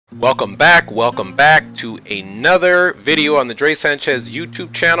Welcome back to another video on the Dre Sanchez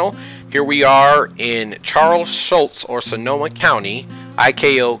YouTube channel. Here we are in Charles Schultz, or Sonoma County,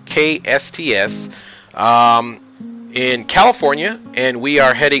 IKOKSTS, in California, and we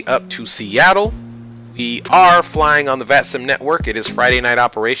are heading up to Seattle. We are flying on the VATSIM network. It is Friday night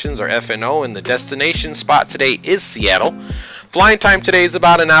operations, or FNO, and the destination spot today is Seattle. Flying time today is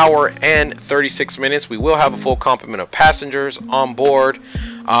about an hour and 36 minutes. We will have a full complement of passengers on board.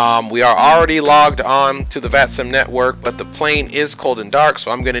 We are already logged on to the VATSIM network, but the plane is cold and dark,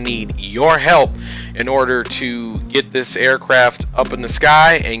 so I'm going to need your help in order to get this aircraft up in the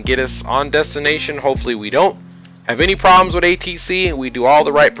sky and get us on destination. Hopefully we don't have any problems with ATC and we do all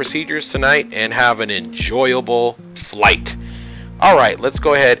the right procedures tonight and have an enjoyable flight. Alright, let's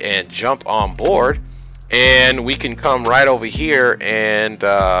go ahead and jump on board, and we can come right over here and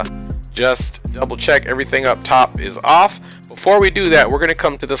just double check everything up top is off. Before we do that, we're going to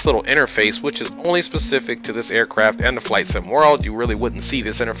come to this little interface, which is only specific to this aircraft and the flight sim world. You really wouldn't see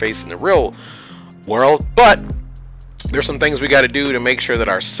this interface in the real world, but there's some things we got to do to make sure that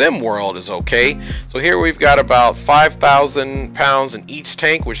our sim world is okay. So here we've got about 5,000 pounds in each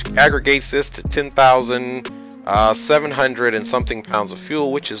tank, which aggregates this to 10,700 and something pounds of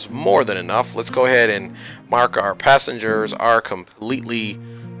fuel, which is more than enough. Let's go ahead and mark our passengers are completely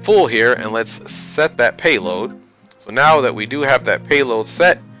full here, and let's set that payload. So now that we do have that payload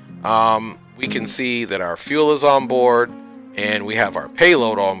set, we can see that our fuel is on board and we have our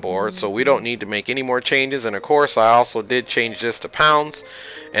payload on board, so we don't need to make any more changes. And of course, I also did change this to pounds,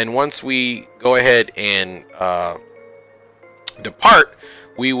 and once we go ahead and depart,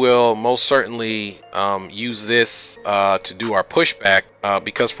 we will most certainly use this to do our pushback,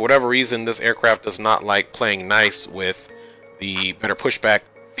 because for whatever reason this aircraft does not like playing nice with the better pushback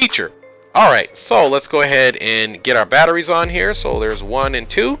feature. Alright, so let's go ahead and get our batteries on here. So there's 1 and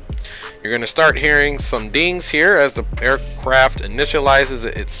 2. You're going to start hearing some dings here as the aircraft initializes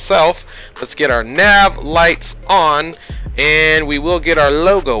it itself. Let's get our nav lights on, and we will get our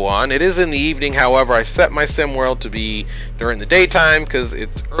logo on. It is in the evening, however, I set my sim world to be during the daytime because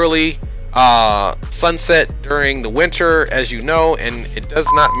it's early sunset during the winter, as you know, and it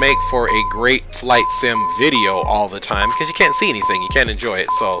does not make for a great flight sim video all the time because you can't see anything, you can't enjoy it.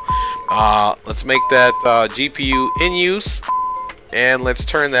 So let's make that GPU in use, and let's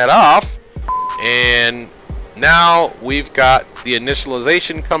turn that off. And now we've got the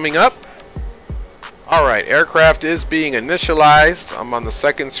initialization coming up. Alright, aircraft is being initialized. I'm on the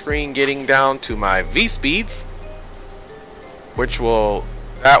second screen getting down to my V speeds, which will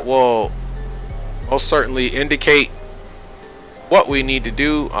most certainly indicate what we need to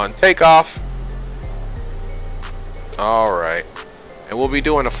do on takeoff. Alright, and we'll be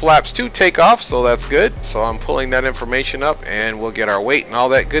doing a flaps 2 takeoff, so that's good. So I'm pulling that information up and we'll get our weight and all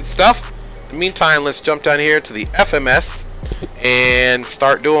that good stuff. In the meantime, let's jump down here to the FMS and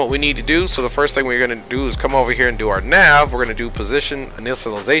start doing what we need to do. So the first thing we're going to do is come over here and do our nav. We're going to do position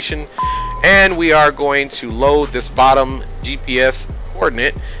initialization, and we are going to load this bottom GPS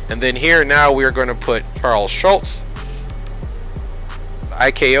coordinate, and then here now we are going to put Charles Schultz,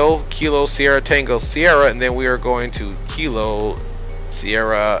 IKO, Kilo Sierra Tango Sierra, and then we are going to Kilo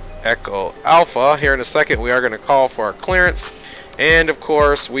Sierra Echo Alpha. Here in a second we are going to call for our clearance, and of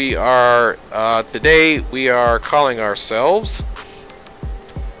course we are today we are calling ourselves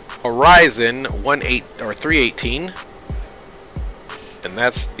Horizon 318, and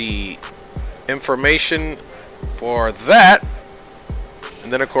that's the information for that.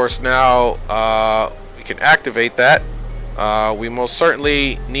 And then of course now we can activate that. We most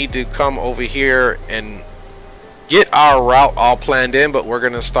certainly need to come over here and get our route all planned in, but we're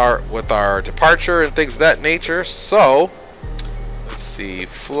going to start with our departure and things of that nature. So let's see,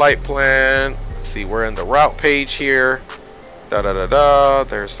 flight plan. Let's see, we're in the route page here.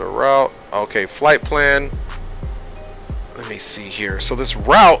 There's the route. Okay, flight plan. Let me see here. So this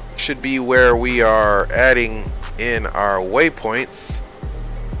route should be where we are adding in our waypoints.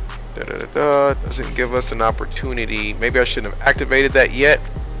 Doesn't give us an opportunity. Maybe I shouldn't have activated that yet.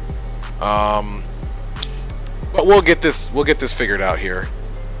 But we'll get this figured out here.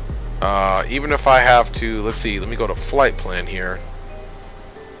 Even if I have to, let's see, let me go to flight plan here.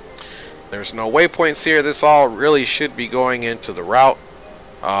 There's no waypoints here. This all really should be going into the route.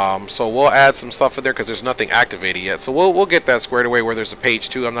 So we'll add some stuff in there because there's nothing activated yet. So we'll get that squared away where there's a page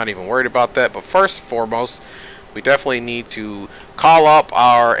 2. I'm not even worried about that. But first and foremost, we definitely need to call up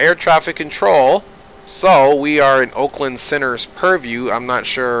our air traffic control. So we are in Oakland Center's purview. I'm not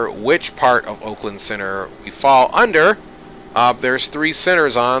sure which part of Oakland Center we fall under. There's 3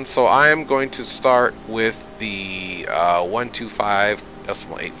 centers on, so I am going to start with the 125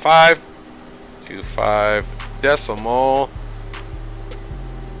 decimal 85, 25 decimal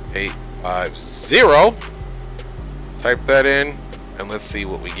 850. Type that in, and let's see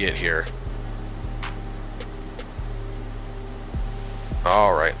what we get here.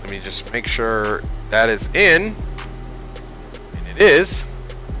 All right, let me just make sure that is in, and it is.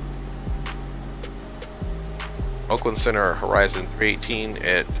 Oakland Center, Horizon 318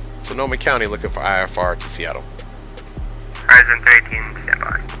 at Sonoma County, looking for IFR to Seattle. Horizon 318, stand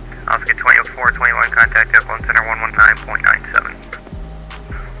by. Oscar 2421, contact Oakland Center 119.97.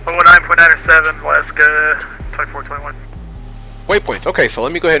 119.97, Alaska 2421. Waypoints. Okay, so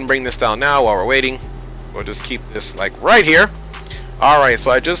let me go ahead and bring this down now while we're waiting. We'll just keep this like right here. Alright,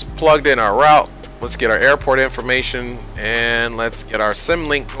 so I just plugged in our route. Let's get our airport information and let's get our sim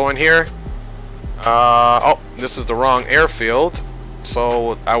link going here. Oh, this is the wrong airfield.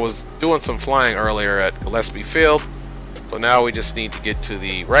 So I was doing some flying earlier at Gillespie Field. So now we just need to get to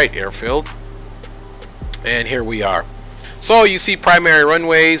the right airfield. And here we are. So you see primary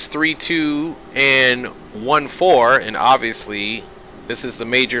runways 32 and 14, and obviously this is the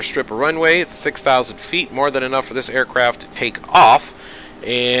major strip of runway. It's 6,000 feet, more than enough for this aircraft to take off.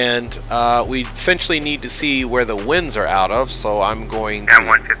 And we essentially need to see where the winds are out of. So I'm going to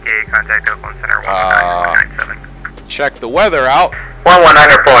 158, contact Oakland Center 119.97. Check the weather out.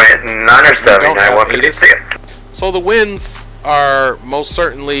 119.97. So the winds are most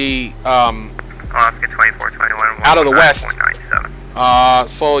certainly Oscar 2421, out of the west. 119.97.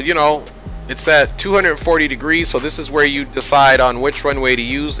 So you know, it's at 240 degrees, so this is where you decide on which runway to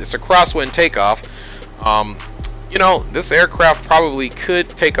use. It's a crosswind takeoff. You know, this aircraft probably could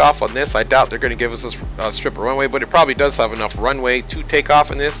take off on this. I doubt they're going to give us this strip of runway, but it probably does have enough runway to take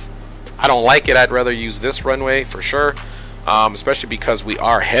off in this. I don't like it. I'd rather use this runway for sure, especially because we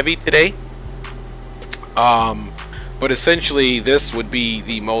are heavy today. But essentially this would be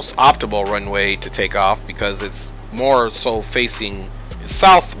the most optimal runway to take off because it's more so facing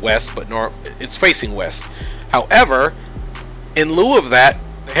southwest, but it's facing west. However, in lieu of that,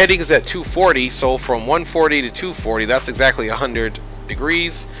 the heading is at 240, so from 140 to 240, that's exactly 100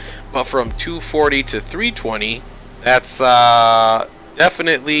 degrees. But from 240 to 320, that's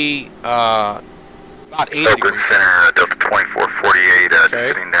definitely about 80 Oakland degrees. Center, Delta 2448, Okay.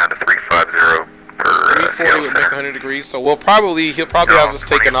 sitting down to 350 for 340 would make 100 degrees, so he'll probably have us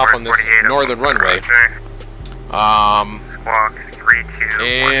taken off on this northern runway. Squawk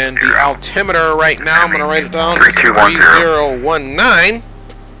 3210. And the altimeter right now, I'm going to write it down, is 3210. 3019.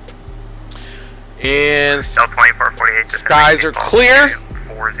 And Delta 2448. skies are clear.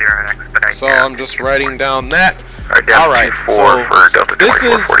 40 and expedite. So I'm just writing down that. Down Alright, to so for Delta this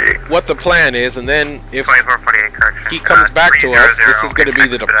is 2448. what the plan is, and then if 2448, correction. he comes back to us, this is going to be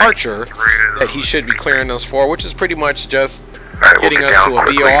the expedite departure through that he should be clearing us for, which is pretty much just Alright, we'll getting get us down to a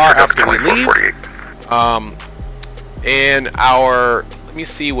quickly VOR for after we Delta leave. 2448. And our, let me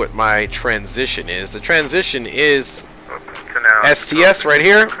see what my transition is. The transition is STS right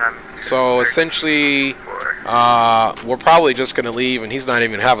here. So essentially, we're probably just going to leave, and he's not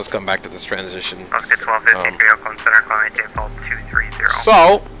even going to have us come back to this transition.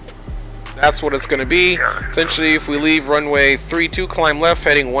 So that's what it's going to be. Essentially, if we leave runway 32, climb left,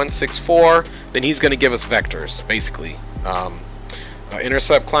 heading 164, then he's going to give us vectors, basically.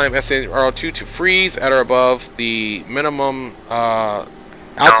 Intercept climb SAR02 to freeze at or above the minimum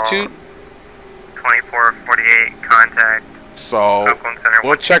altitude. 2448, contact. So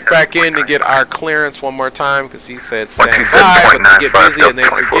we'll check back in to get our clearance one more time because he said stand by, but they get busy and they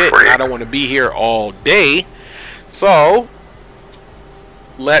forget, and I don't want to be here all day. So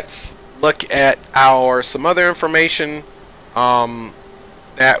let's look at some other information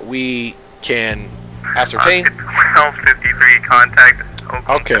that we can ascertain. 1253, contact.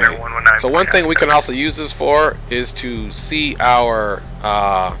 Okay, so one thing we can also use this for is to see our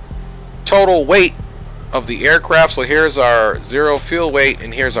total weight of the aircraft. So here's our zero fuel weight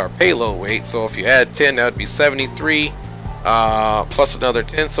and here's our payload weight. So if you add 10, that would be 73 plus another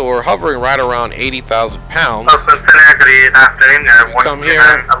 10. So we're hovering right around 80,000 pounds. Come here,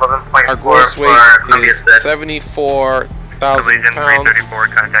 our gross weight is 74,000 pounds,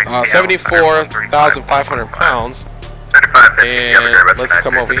 74,500 pounds. And let's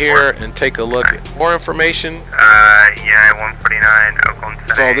come over here and take a look at more information. Yeah, 149, Oakland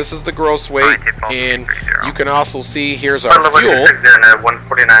Center. So this is the gross weight, and you can also see here's our fuel.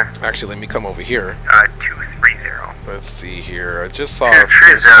 149. Actually, let me come over here. 230. Let's see here. I just saw our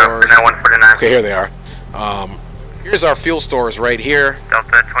fuel stores. 149. Okay, here they are. Here's our fuel stores right here.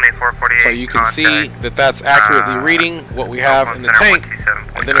 Delta 2448. So you can see that that's accurately reading what we have in the tank.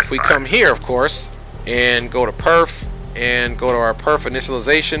 And then if we come here, of course, and go to perf, and go to our perf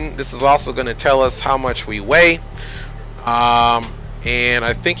initialization. This is also going to tell us how much we weigh. And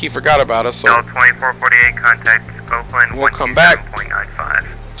I think he forgot about us, so 2448, contact Oakland. We'll come back.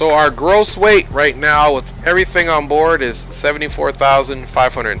 7.95. So our gross weight right now with everything on board is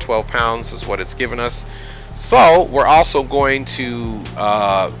 74,512 pounds is what it's given us. So we're also going to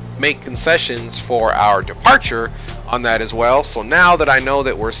make concessions for our departure on that as well. So now that I know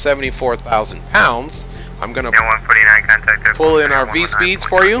that we're 74,000 pounds, I'm going to pull in our V speeds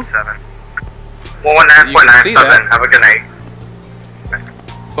for you. 119.97. Have a good night.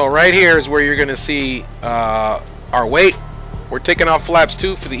 So right here is where you're going to see our weight. We're taking off flaps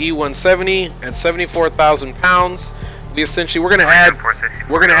 2 for the E170 at 74,000 pounds. We're going to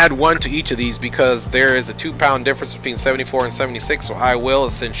add 1 to each of these because there is a 2-pound difference between 74 and 76. So I will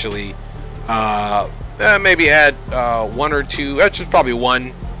essentially maybe add 1 or 2, just probably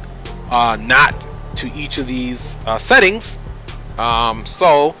 1 knot to each of these settings.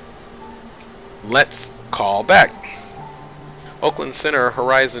 So let's call back. Oakland Center,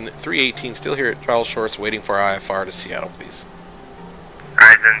 Horizon 318, still here at Charles Shores, waiting for IFR to Seattle, please.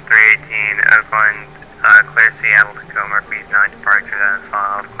 Horizon 318, Oakland, clear Seattle, Tacoma, Breeze 9, departure, that is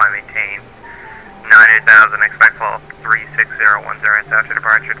filed, climb maintain, 9,000, expect fall 36010, after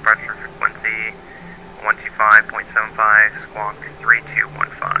departure, departure frequency 125.75, squawk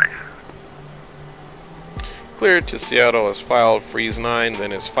 3215. Cleared to Seattle is filed, freeze 9,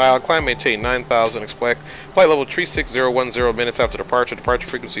 then is filed, climb maintain 9,000, expect flight level 36010 minutes after departure, departure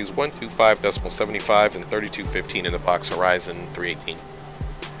frequencies 125.75 and 3215 in the box. Horizon 318.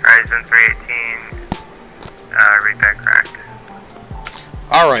 Horizon 318, readback correct.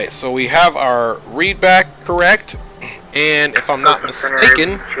 Alright, so we have our readback correct, and if I'm not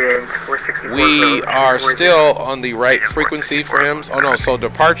mistaken, we are still on the right frequency for him. Oh no, so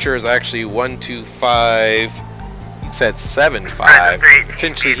departure is actually 125. He said 75.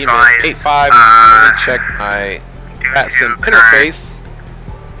 Potentially he meant 85. Let me check my VATSIM interface.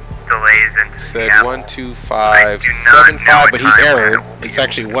 Said 125.75, but he erred. It's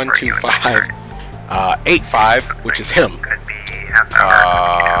actually 125.85, which is him.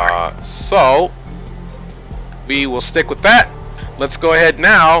 So we will stick with that. Let's go ahead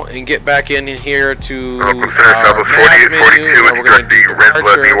now and get back in here to our nav menu. We're going to do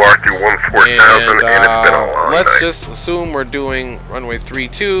departure, and let's just assume we're doing runway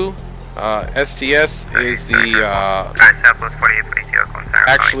 32. STS is the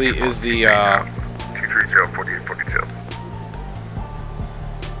actually is the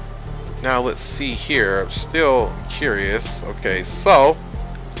now let's see here. I'm still curious. Okay, so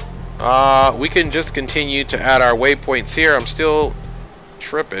we can just continue to add our waypoints here. I'm still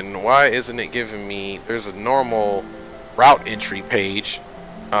tripping. Why isn't it giving me? There's a normal route entry page,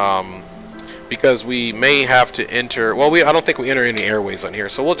 because we may have to enter. Well, I don't think we enter any airways on here,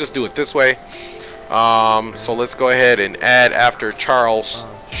 so we'll just do it this way. So let's go ahead and add after Charles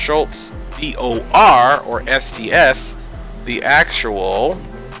Schultz BOR or STS. The actual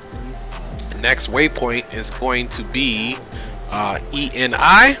next waypoint is going to be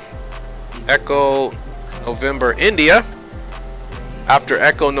ENI. Echo November India. After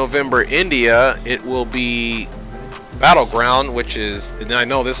Echo November India, it will be Battleground, which is, and I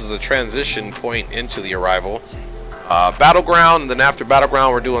know this is a transition point into the arrival. Battleground, and then after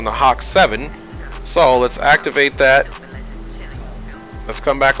Battleground, we're doing the Hawk 7. So let's activate that. Let's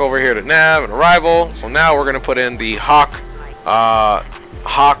come back over here to nav and arrival. So now we're going to put in the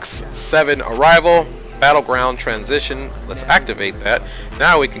Hawks 7 arrival. Battleground transition. Let's activate that.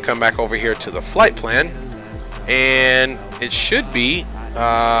 Now we can come back over here to the flight plan, and it should be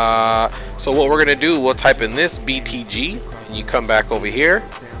so what we're gonna do, we'll type in this BTG, and you come back over here,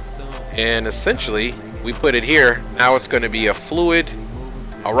 and essentially we put it here. Now it's going to be a fluid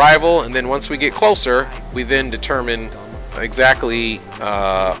arrival, and then once we get closer, we then determine exactly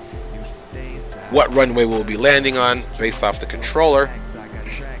what runway we'll be landing on based off the controller.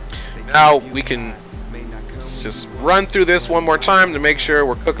 Now we can just run through this one more time to make sure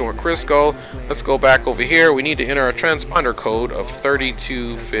we're cooking with Crisco. Let's go back over here. We need to enter a transponder code of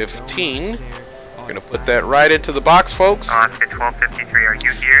 3215. We're going to put that right into the box, folks. Oscar 1253, are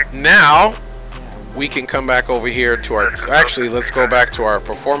you here? Now we can come back over here to our, actually let's go back to our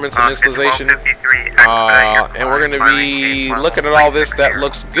performance initialization, and we're going to be looking at all this. That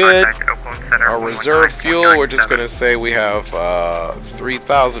looks good. Our reserve fuel, we're just going to say we have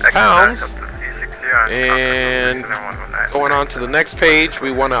 3,000 pounds. And going on to the next page,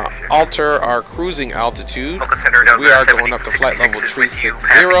 we want to alter our cruising altitude. We are going up to flight level 360,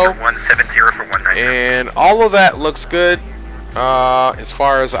 and all of that looks good as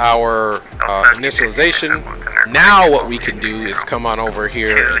far as our initialization. Now what we can do is come on over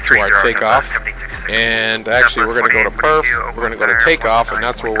here to our takeoff, and actually we're going to go to perf, we're going to go to takeoff, and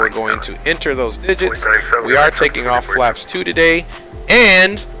that's where we're going to enter those digits. We are taking off flaps 2 today,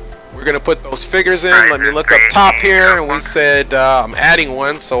 and we're going to put those figures in. Let me look up top here, and we said I'm adding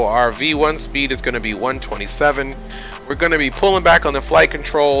one, so our V1 speed is going to be 127. We're going to be pulling back on the flight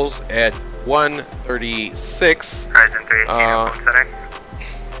controls at 136.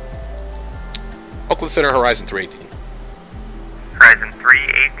 Oakland Center, Horizon 318. Horizon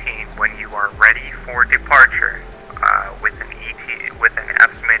 318, when you are ready for departure, with an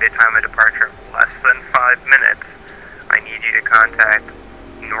estimated time of departure of less than 5 minutes, I need you to contact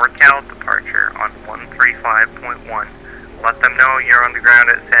NorCal departure on 135.1. Let them know you're on the ground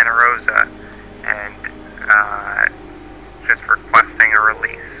at Santa Rosa, and just requesting a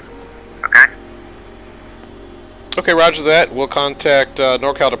release. Okay? Okay, roger that. We'll contact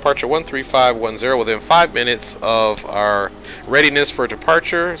NorCal departure 13510 within 5 minutes of our readiness for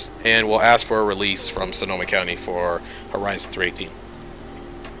departures, and we'll ask for a release from Sonoma County for Horizon 318.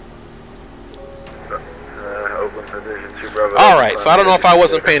 Alright, so I don't know if I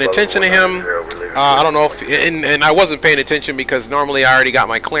wasn't paying attention to him. I don't know if, and I wasn't paying attention because normally I already got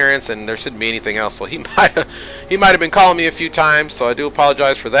my clearance and there shouldn't be anything else. So he might have been calling me a few times, so I do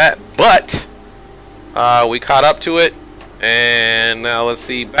apologize for that. But we caught up to it, and now let's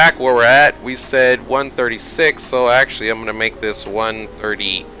see back where we're at. We said 136, so actually I'm going to make this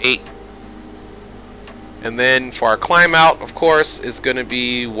 138. And then for our climb out, of course, it's going to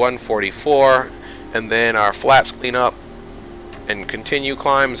be 144. And then our flaps clean up and continue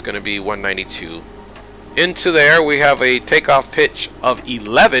climb is going to be 192. Into there we have a takeoff pitch of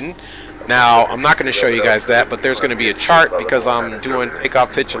 11. Now I'm not going to show you guys that, but there's going to be a chart because I'm doing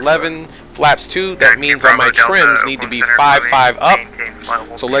takeoff pitch 11, flaps 2. That means that my trims need to be 5.5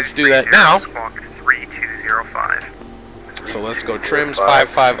 up. So let's do that now. So let's go trims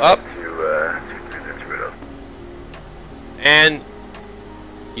 5.5 up. And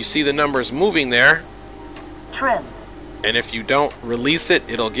you see the numbers moving there. Trim. And if you don't release it,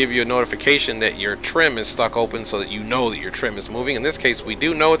 it'll give you a notification that your trim is stuck open so that you know that your trim is moving. In this case, we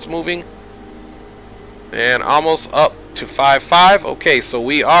do know it's moving. And almost up to 5.5. Okay, so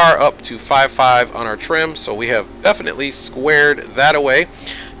we are up to 5.5 on our trim, so we have definitely squared that away.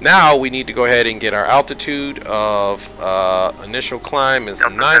 Now we need to go ahead and get our altitude of initial climb is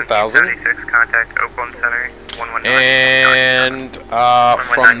 9,000. Contact Oakland Center. And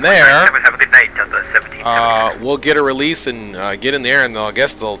from there, we'll get a release and get in the air, and I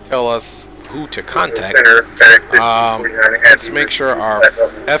guess they'll tell us who to contact. Let's make sure our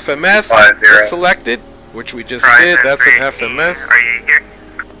FMS is selected, which we just did. That's an FMS. Are you here?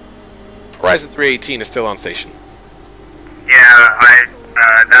 Horizon 318 is still on station. Yeah,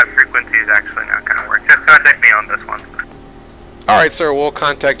 that frequency is actually not going to work. Just contact me on this one. Alright, sir, we'll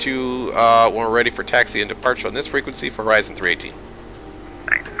contact you when we're ready for taxi and departure on this frequency for Horizon 318.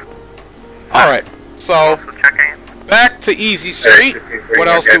 Thanks. Alright, so back to Easy Street. What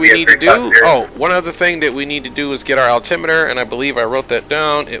else do we need to do? Oh, one other thing that we need to do is get our altimeter, and I believe I wrote that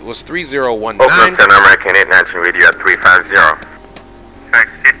down. It was 3019. Oakland Center, American 819, radio at 350.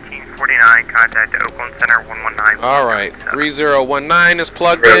 Fax 1549, contact Oakland Center 119. Alright, 3019 is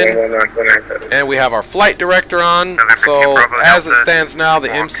plugged in, and we have our flight director on. So as it stands now, the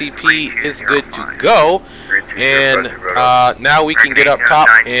MCP is good to go, and now we can get up top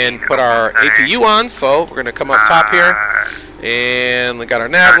and put our APU on. So we're going to come up top here, and we got our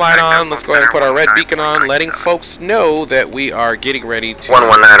nav light on. Let's go ahead and put our red beacon on, letting folks know that we are getting ready to depart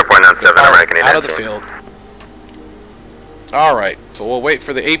out of the field. Alright, so we'll wait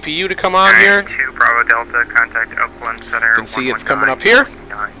for the APU to come on here. 2 Bravo Delta, contact Oakland Center. You can see it's coming up here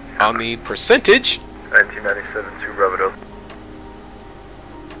on the percentage. 1997, 2 Bravo Delta.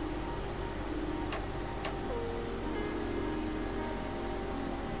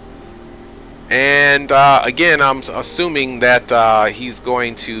 And again, I'm assuming that he's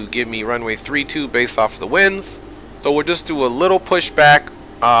going to give me runway 32 based off the winds. So we'll just do a little pushback,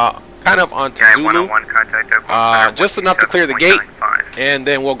 kind of onto Zulu, just enough to clear the gate, and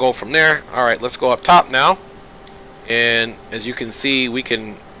then we'll go from there. Alright, let's go up top now, and as you can see, we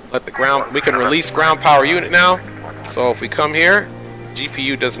can let the ground, we can release ground power unit now. So if we come here,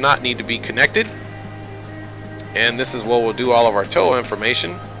 GPU does not need to be connected, and this is where we'll do all of our tow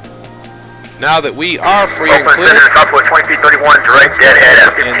information. Now that we are free and clear, and set up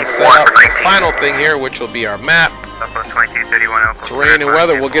the final thing here, which will be our map. Terrain and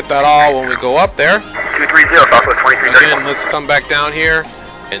weather, we'll get that all when we go up there. Again, let's come back down here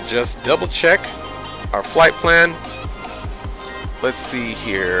and just double check our flight plan. Let's see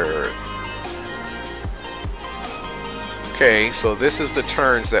here. Okay, so this is the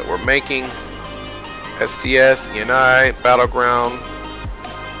turns that we're making. STS, ENI, Battleground.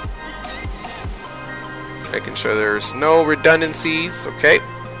 Making sure there's no redundancies. Okay,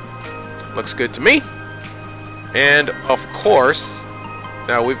 looks good to me. And of course,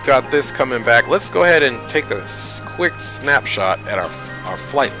 now we've got this coming back. Let's go ahead and take a quick snapshot at our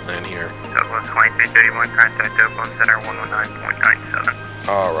flight plan here. Douglas 2331, contact Oakland Center 119.97.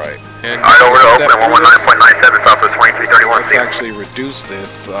 Alright. And Alright, over to Oakland 119.97, Southwest 2331. let's actually reduce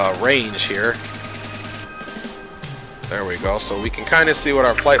this range here. There we go. So we can kind of see what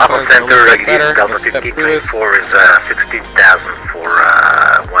our flight plan is going to look better. Let's step through this. 4 is 16,000 for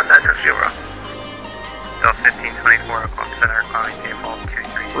 190. Delta 1524, Oakland Center, climbing default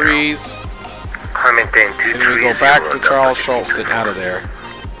 230. Freeze. Maintain And then we go back to Charles Schultz and out of there.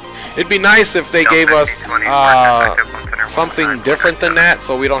 It'd be nice if they gave us something different than that,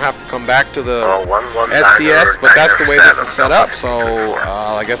 so we don't have to come back to the STS, but that's the way this is set up, so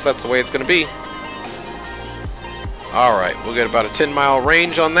I guess that's the way it's going to be. Alright, we'll get about a 10-mile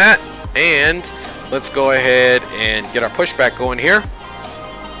range on that, and let's go ahead and get our pushback going here.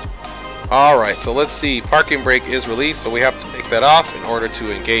 Alright, so let's see, parking brake is released, so we have to take that off in order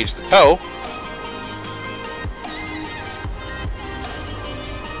to engage the tow.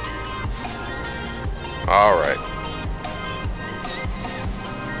 Alright.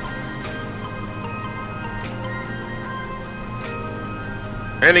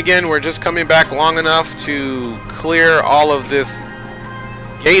 And again, we're just coming back long enough to clear all of this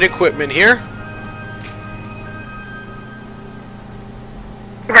gate equipment here.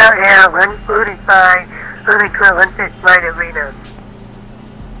 Yeah, 145, only 1200 Flight Arena.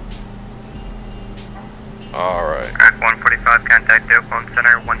 Alright. Track 145, contact Oakland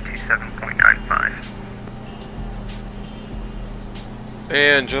Center 127.95.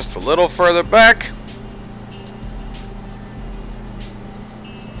 And just a little further back.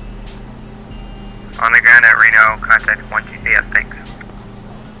 On the ground at Reno, contact 128, thanks.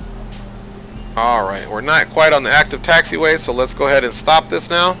 Alright, we're not quite on the active taxiway, so let's go ahead and stop this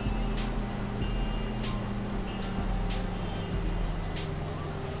now.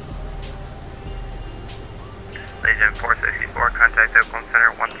 Legion 464, contact Oakland Center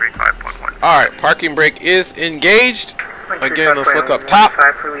 135.1. Alright, parking brake is engaged. Again, let's look up top.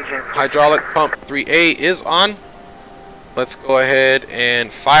 Hydraulic pump 3A is on. Let's go ahead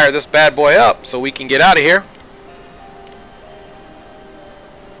and fire this bad boy up so we can get out of here.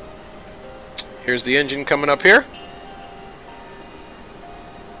 Here's the engine coming up here.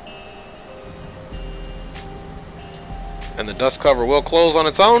 And the dust cover will close on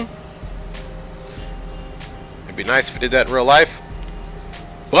its own. It'd be nice if it did that in real life,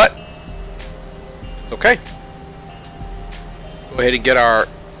 but it's okay. Go ahead and get our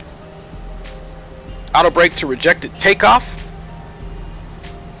auto brake to rejected takeoff.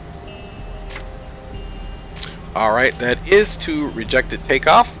 Alright, that is to rejected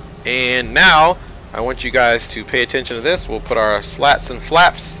takeoff. And now I want you guys to pay attention to this. We'll put our slats and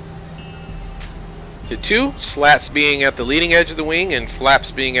flaps to 2. Slats being at the leading edge of the wing and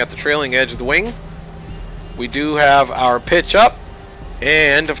flaps being at the trailing edge of the wing. We do have our pitch up.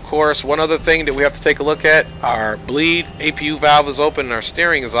 And of course, one other thing that we have to take a look at, our bleed APU valve is open and our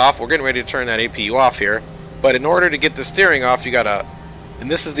steering is off. We're getting ready to turn that APU off here. But in order to get the steering off, you gotta, and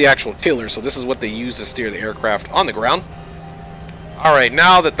this is the actual tiller, so this is what they use to steer the aircraft on the ground. Alright,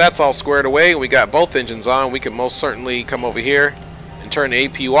 now that that's all squared away and we got both engines on, we can most certainly come over here and turn the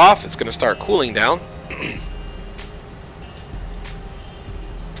APU off. It's gonna start cooling down.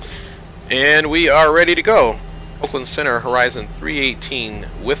 And we are ready to go. Oakland Center Horizon 318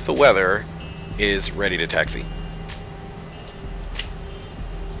 with the weather is ready to taxi.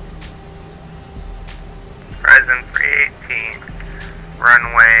 Horizon 318,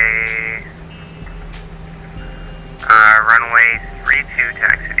 runway 32,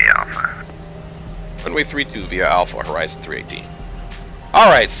 taxi via Alpha. Runway 32 via Alpha, Horizon 318.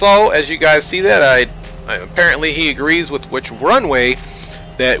 Alright, so as you guys see that, apparently he agrees with which runway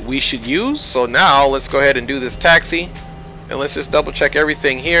that we should use. So now let's go ahead and do this taxi, and let's just double check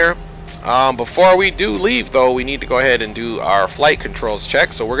everything here. Before we do leave though, we need to go ahead and do our flight controls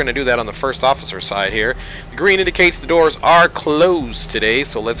check, so we're going to do that on the first officer side here. The green indicates the doors are closed today,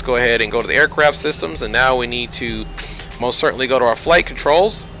 so let's go ahead and go to the aircraft systems, and now we need to most certainly go to our flight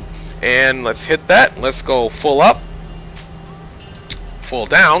controls, and let's hit that. Let's go full up, full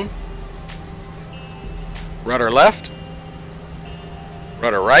down, rudder left,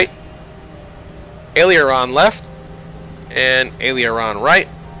 rudder right, aileron left, and aileron right.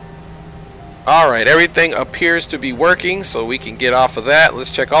 Alright, everything appears to be working, so we can get off of that. Let's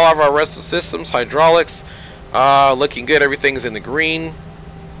check all of our rest of the systems, hydraulics, Looking good. Everything's in the green.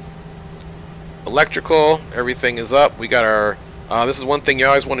 Electrical, everything is up. We got our, this is one thing you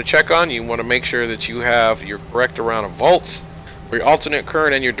always want to check on. You want to make sure that you have your correct amount of volts for your alternate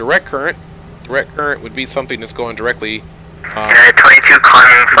current and your direct current. Direct current would be something that's going directly 22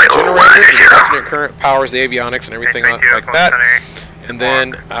 climbing flight level generators, and the alternate current powers the avionics and everything like that. And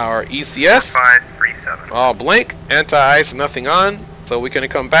then our ECS, all blank, anti-ice, nothing on. So we're going to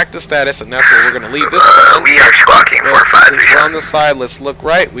come back to status, and that's where we're going to leave this one. We are squawking Since we're on the side, let's look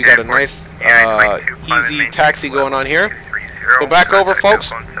right. We got a nice, easy taxi going on here. So back over,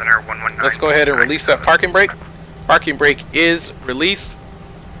 folks. Let's go ahead and release that parking brake. Parking brake is released.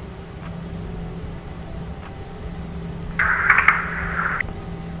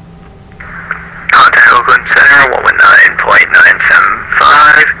 Contact Oakland Center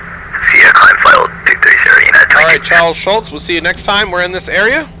 119.975. See ya, climb flight 230 United. Alright, Charles Schultz, we'll see you next time we're in this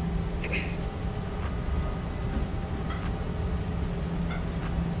area.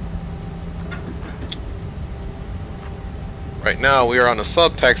 Right now we are on a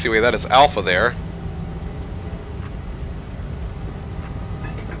sub taxiway, that is Alpha there.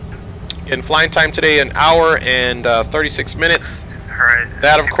 Again, flying time today, an hour and 36 minutes.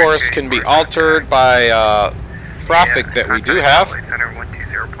 That of course can be altered by traffic that we do have.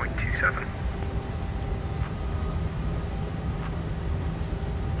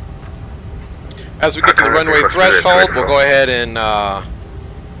 As we get to the runway threshold, we'll go ahead and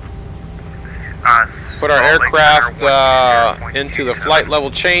put our aircraft into the flight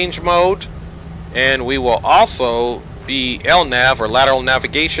level change mode, and we will also be LNAV or lateral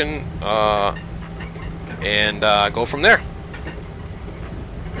navigation, and go from there.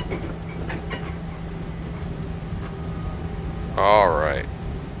 Alright.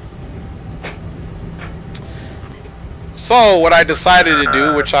 So what I decided to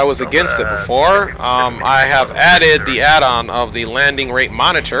do, which I was against it before, I have added the add-on of the landing rate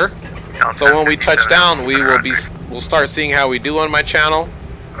monitor. So when we touch down, we'll start seeing how we do on my channel.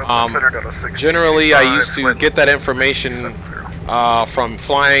 Generally, I used to get that information from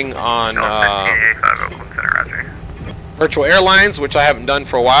flying on virtual airlines, which I haven't done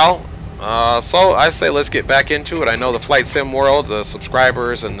for a while. So I say let's get back into it. I know the flight sim world, the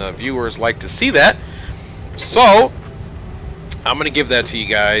subscribers and the viewers like to see that. So I'm going to give that to you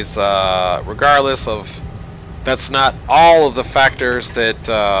guys, regardless of, that's not all of the factors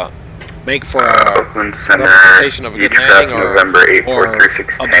that make for a representation of a good landing, or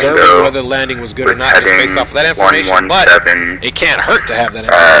observing whether the landing was good or not just based off of that information, but it can't hurt to have that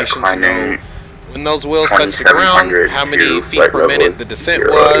information to know when those wheels touch the ground, how many feet per minute the descent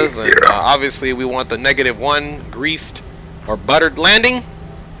was, and obviously we want the -1 greased or buttered landing.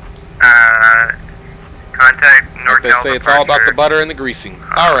 Contact like they say, it's all about the butter and the greasing.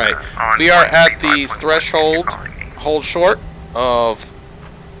 Alright, we are at the threshold, hold short of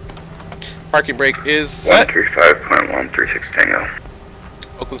parking brake is set. 135.136 Tango.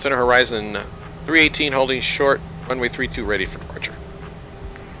 Oakland Center Horizon 318 holding short, runway 32 ready for departure.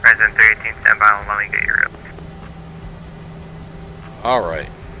 Horizon 318 stand by and let me get your Alright.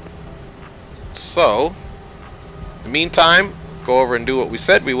 So, in the meantime, let's go over and do what we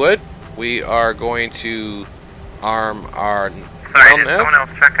said we would. We are going to arm our Sorry, did someone else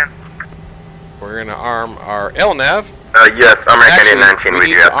check in? We're going to arm our LNAV. Yes, American Actually, 19, we we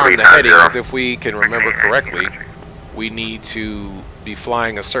need do to have arm the 350. headings. If we can remember correctly, we need to be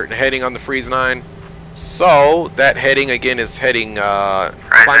flying a certain heading on the Freeze 9. So, that heading again is heading,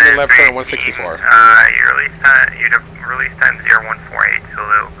 climbing left turn 164. Your release time 0148, so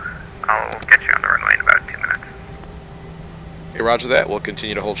I'll get you on the runway in about 2 minutes. Okay, roger that. We'll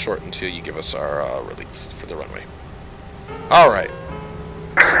continue to hold short until you give us our release for the runway. Alright.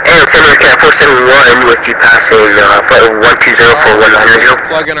 Hey, Senator Camp 471 with you passing flight 120 for 190.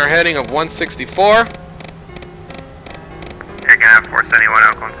 Plug in our heading of 164. You're gonna have 471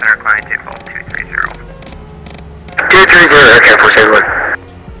 Oakland Center, climbing default 230. 230, Camp 471.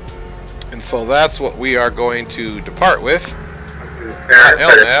 And so that's what we are going to depart with.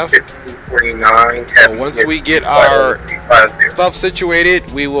 LNAV. So once we get our stuff situated,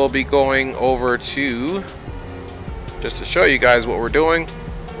 we will be going over to, just to show you guys what we're doing,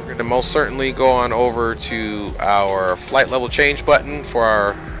 we're going to most certainly go on over to our flight level change button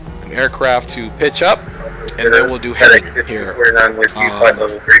for an aircraft to pitch up, and then we'll do heading here.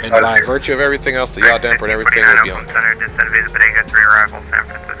 And by virtue of everything else, the yaw damper and everything will be on. Center, descend via Bodega 3 arrival, San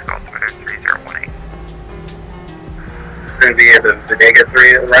Francisco, altimeter 3018. Going to be at the Bodega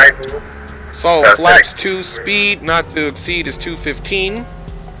 3 arrival. So flaps 2 speed not to exceed is 215.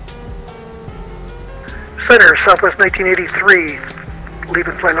 Center, Southwest 1983.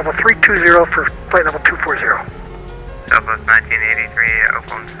 leaving flight level 320 for flight level 240. Southwest 1983,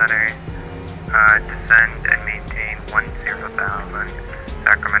 Oakland Center, descend and maintain 10,000,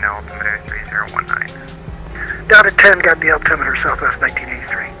 Sacramento altimeter 3019. Down to 10, got the altimeter, Southwest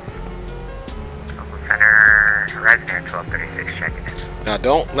 1983. Oakland Center, horizon air 1236, checking in. Now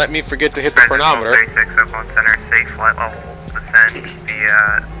don't let me forget to hit the chronometer. 36, Oakland Center, safe flight level, descend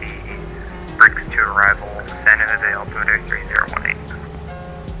via the bricks to arrival, San Jose altimeter 3018.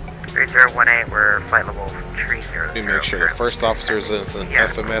 3018, we're flight level 30. Let me make sure the first officer is in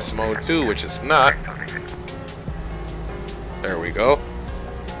FMS mode 2, which is not. There we go.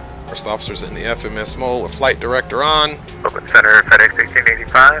 First officer's in the FMS mode with flight director on. Oakland Center, FedEx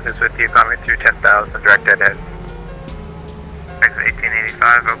 1885 is with you, coming through 10,000, direct deadhead. FedEx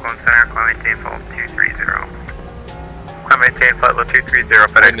 1885, Oakland Center, climb maintain flight 230. Climb maintain flight level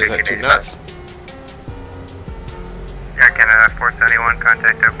 230, FedEx Wind is at 2 knots. Air Canada 471,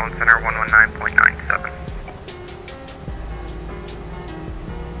 contact Oakland Center 119.97.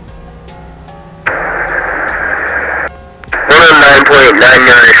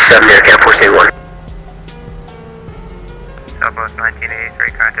 Air Canada 471. Southwest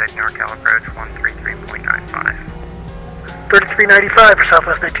 1983, contact NorCal approach 133.95. 3395 for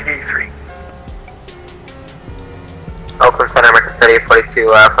Southwest 1983. Oakland Center, American 3842,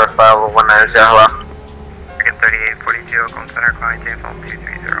 for flight level 190, hello. American 3842, Oakland Center, climb maintain flight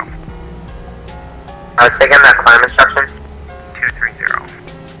 230. I was taking that climb instruction. 230.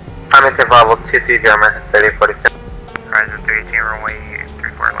 Climb maintain flight level 230, American 3842. Horizon 318, runway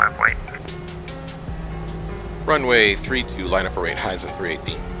 34 lap wait. Runway 32, line up rate, Horizon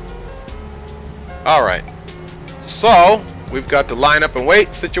 318. Alright. So, we've got the line up and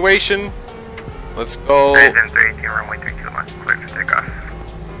wait situation. Let's go. Horizon 318, runway 32 lap, clear for takeoff.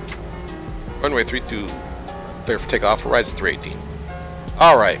 Runway 32, clear for takeoff, Horizon 318.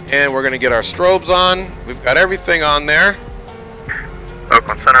 Alright, and we're going to get our strobes on. We've got everything on there.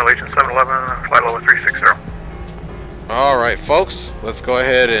 Oakland Center, Legion 711, flight level 360. Alright folks, let's go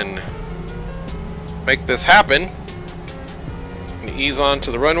ahead and make this happen. And ease on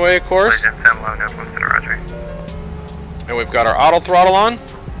to the runway, of course. Legion 711, Oakland Center, roger. And we've got our auto throttle on.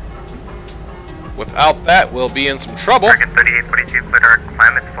 Without that, we'll be in some trouble. American 3842, clear dark,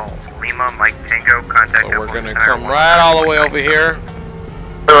 Klamath Falls, Lima, Mike Tango, contact So we're going to come right all the way over here.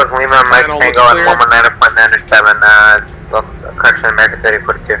 It was Lima, Mike Final Tango, looks clear. at 119.97, correction, American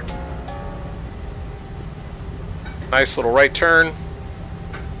 3842. Nice little right turn.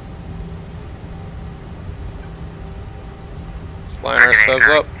 Line ourselves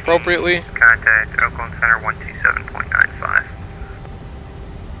up appropriately. Contact Oakland Center 127.95.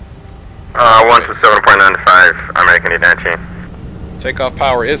 127.95, American 819. Takeoff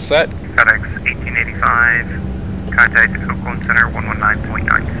power is set. FedEx 1885. Contact Oakland Center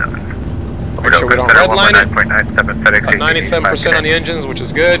 119.97. Make sure we don't redline it. 119.97, FedEx 97% on the engines, which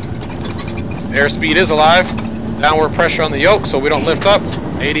is good. Airspeed is alive. Downward pressure on the yoke so we don't lift up.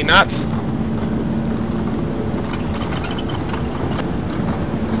 80 knots.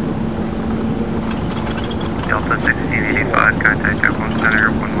 Delta 1685, contact Oakland Center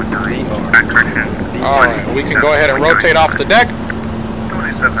 119. Correction. Alright, we can go ahead and rotate off the deck.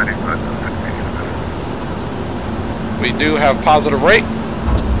 2795. We do have positive rate.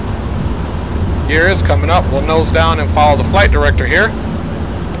 Gear is coming up. We'll nose down and follow the flight director here.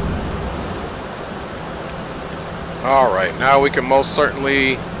 Alright, now we can most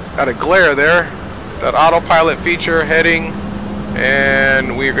certainly, got a glare there, that autopilot feature heading,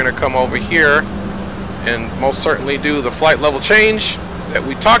 and we're going to come over here and most certainly do the flight level change that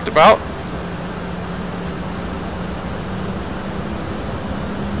we talked about.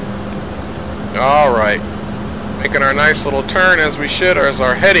 Alright, making our nice little turn as we should, as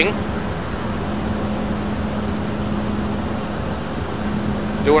our heading.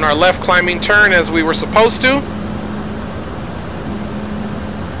 Doing our left climbing turn as we were supposed to.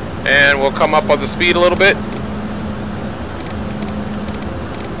 And we'll come up on the speed a little bit.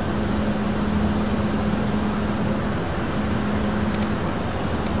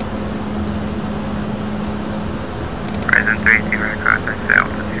 Horizon 318, right contact the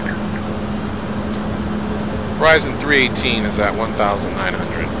altitude. Horizon 318 is at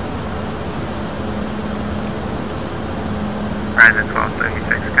 1,900. Horizon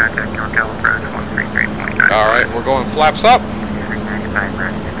 1236, contact NorCal approach 133.9. Alright, we're going flaps up.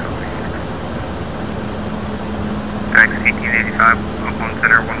 1885, Oakland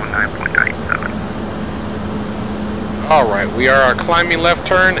Center 119.97. Alright, we are climbing left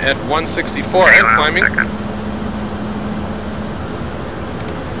turn at 164 and climbing.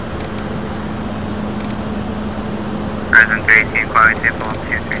 Horizon 318, climbing table up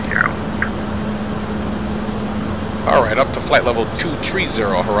 230. Alright, up to flight level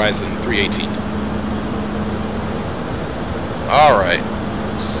 230, horizon 318. Alright,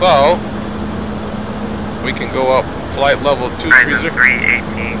 so we can go up flight level 230. Horizon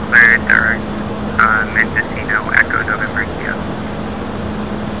 318, cleared direct, Mendocino, Echo November, Kilo.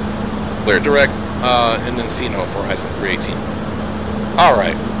 Clear direct in Encino for horizon 318.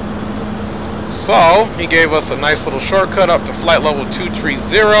 Alright. So, he gave us a nice little shortcut up to flight level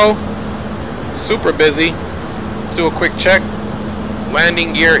 230. Super busy. Let's do a quick check.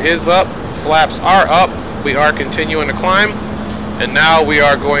 Landing gear is up. Flaps are up. We are continuing to climb. And now we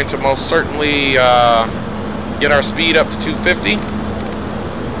are going to most certainly get our speed up to 250.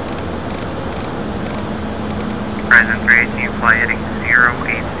 Horizon 318, flight heading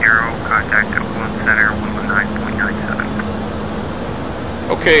 080, contact Oakland Center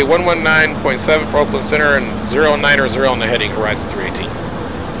 119.97. Okay, 119.7 for Oakland Center and 090 on the heading, horizon 318.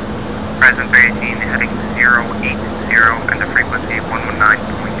 Horizon 318, heading 080, and the frequency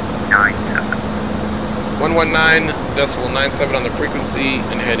 119.97. 119.97 on the frequency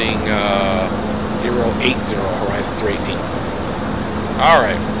and heading 080, horizon 318.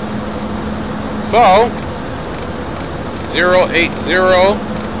 Alright. So, 080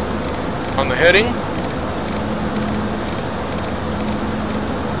 on the heading.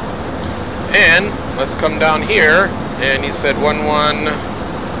 And let's come down here. And he said 11.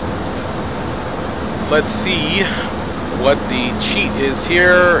 Let's see what the cheat is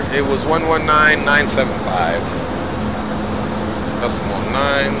here. It was 119975. Decimal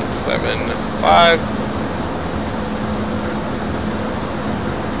 975.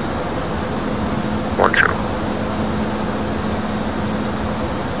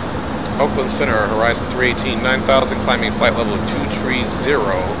 Oakland Center, horizon 318, 9,000, climbing flight level 230,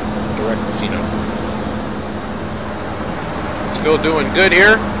 direct casino. Still doing good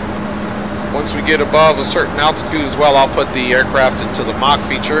here. Once we get above a certain altitude as well, I'll put the aircraft into the Mach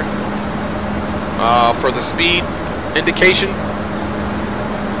feature for the speed indication.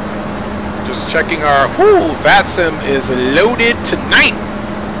 Just checking our, VATSIM is loaded tonight.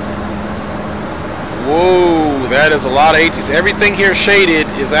 Whoa, that is a lot of ATC. Everything here shaded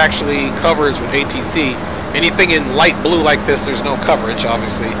is actually coverage with ATC. Anything in light blue like this, there's no coverage,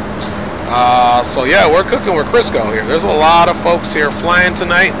 obviously. So yeah, we're cooking with Crisco here. There's a lot of folks here flying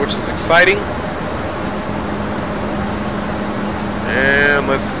tonight, which is exciting. And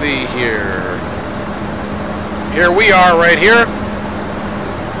let's see here. Here we are right here.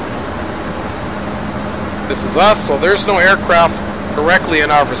 This is us, so there's no aircraft directly in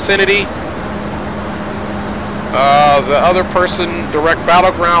our vicinity. The other person, direct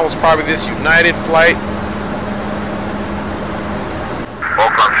battleground, was probably this United flight.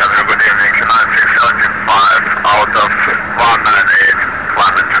 Oakland 7, good evening, 9605, out of 198,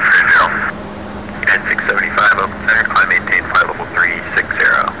 climb into 30. And 675, Oakland Center, climb maintain flight level 360.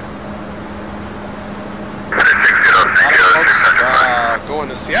 660, Going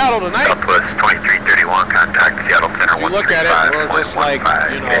to Seattle tonight. Southwest 2331, contact Seattle Center 135.15. If you look at it, we're just like,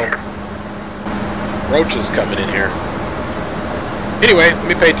 you know, roaches coming in here. Anyway, let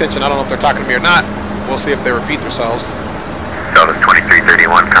me pay attention. I don't know if they're talking to me or not. We'll see if they repeat themselves. Southwest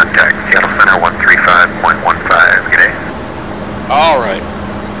 2331, contact Seattle Center 135.15. Good day. Alright.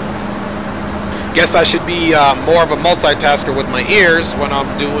 Guess I should be more of a multitasker with my ears when I'm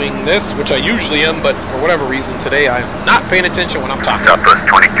doing this, which I usually am, but for whatever reason today I'm not paying attention when I'm talking. Southwest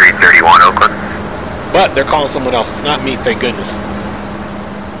 2331, Oakland. But they're calling someone else. It's not me, thank goodness.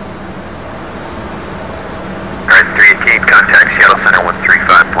 Alright, 318, contact Seattle Center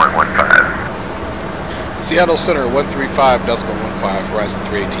 135.15. Seattle Center 135.15, horizon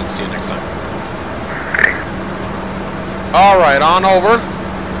 318. See you next time. Okay. Alright, on over.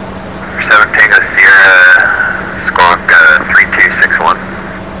 7 Tango Sierra, squawk 3261.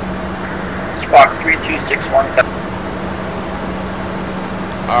 Squawk 32617.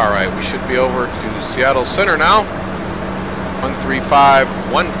 Alright, we should be over to Seattle Center now.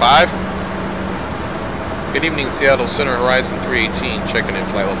 13515. Good evening, Seattle Center, horizon 318, checking in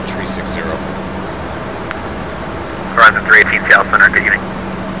flight level 360. Horizon 318, Seattle Center, good evening.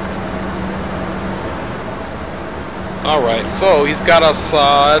 Alright, so he's got us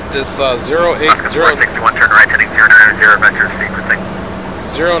at this 080, 461, turn right, heading 090, vector sequencing.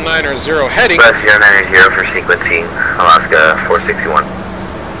 090 heading. West 090 for sequencing, Alaska 461.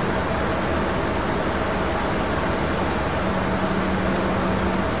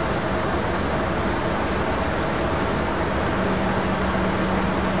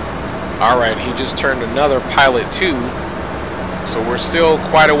 Alright, he just turned another pilot 2, so we're still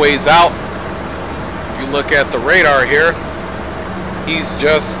quite a ways out. If you look at the radar here, He's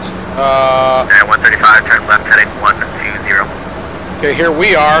just, 135, turn left, heading 120. okay, here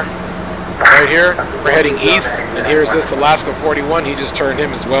we are. Right here, we're heading east, and here's this Alaska 41. He just turned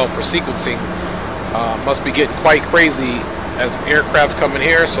him as well for sequencing. Must be getting quite crazy as aircraft come in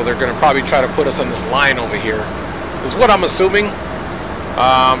here, so they're going to probably try to put us on this line over here, is what I'm assuming.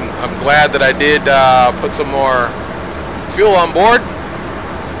 I'm glad that I did put some more fuel on board.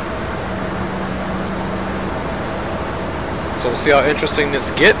 So we'll see how interesting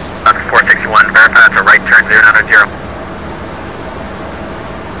this gets. 461, verify that's a right turn 090.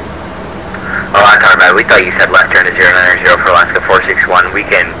 Oh, I'm sorry, man. We thought you said left turn to 090 for Alaska 461. We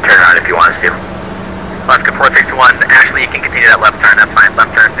can turn around if you want us to. Alaska 461, actually you can continue that left turn, that's fine. Left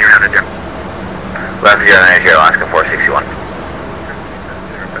turn 090. Left 090, Alaska 461.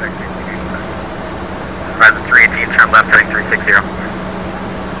 Horizon 318, turn left, heading 360.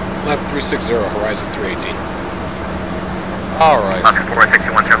 Left 360, Horizon 318. Alright. Alaska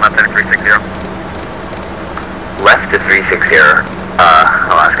 461, turn left, heading 360. Left to 360,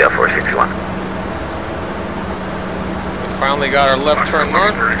 Alaska 461. Finally got our left turn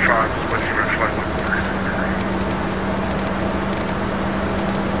on.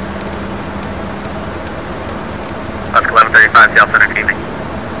 Alaska 1135, Seattle Center, good evening.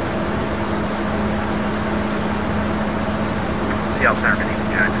 Seattle Center, good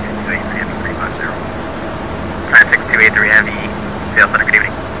evening, Jack. 283 Heavy 350. Traffic 283 Heavy, Seattle Center, good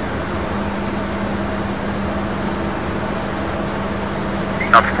evening.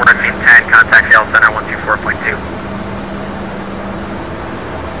 Delta 1410, contact Seattle Center 124.2.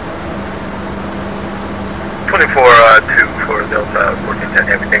 24-2 for Delta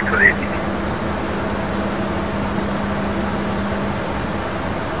 1410, everything to the ATC.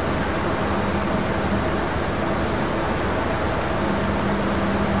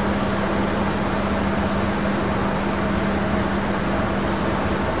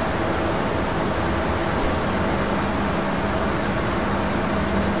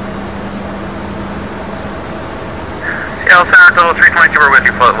 Seattle Center, total 322, we're with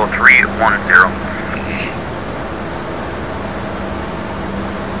you, flight level 310.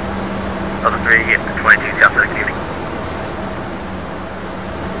 Delta 322, Seattle Center, good evening.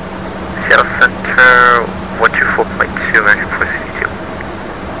 Seattle Center 124.2, American 462.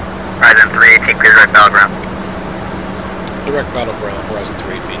 Horizon 318, clear direct battleground. Direct battleground, Horizon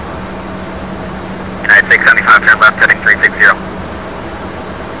 318. United 675, turn left, heading 360.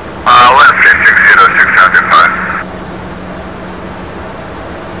 Left 660, 675.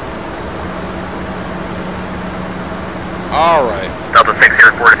 Alright. Delta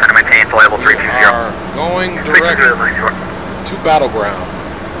 604, descend and maintain, flight level 320. We are going direct to battleground.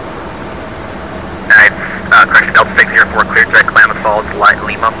 Correction, Delta 604, clear direct Klamath Falls,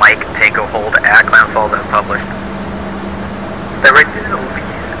 Lima, Mike, Tango, hold at Klamath Falls as published. That right there,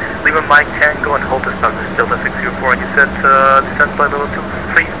 Lima, Mike, Tango, and hold is published. Delta 604, and you said descend by level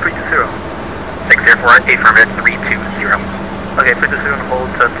 320. 604, affirmative, 320. Okay, 320 and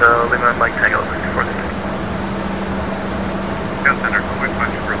hold at Lima, Mike, Tango, 604. Center, quick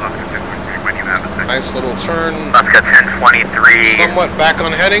question for Alaska 1023, when you have a Nice little turn. Alaska 1023. Somewhat back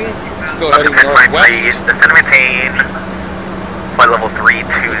on heading. Still Alaska heading 1023, northwest. descend and maintain, flight level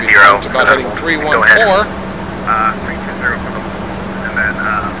 320. It's about heading 314. 320 for the hold, and then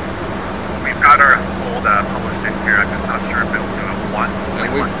we've got our hold published in here. I'm just not sure if it will do it what. And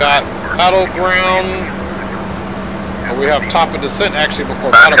we've got battleground. Oh, we have top of descent actually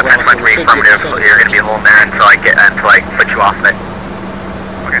before battleground, so we should get descent. You're going to be holding there until I put you off it.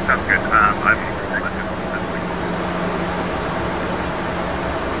 Okay, sounds good.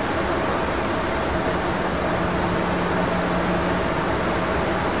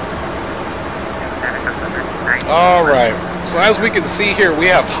 Alright, so as we can see here, we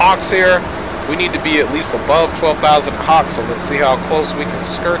have Hawks here. We need to be at least above 12,000 Hawks, so let's see how close we can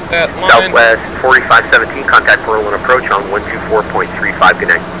skirt that line. Southwest 4517, contact for and approach on 124.35, good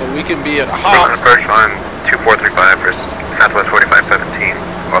night. So we can be at Roll and Hawks. approach on 2435 for Southwest 4517.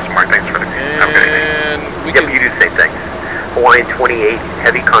 Awesome, Mark, thanks for the And we Yep, can you do the same thing. Hawaiian 28,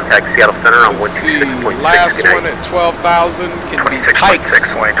 heavy contact Seattle Center on see 126.6, last good one night. at 12,000 can be 26.6,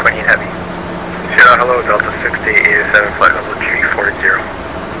 Pikes. Hawaiian 28 heavy. Seattle, hello, Delta 6087, flight level 340.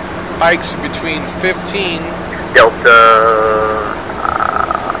 Pikes between 15. Delta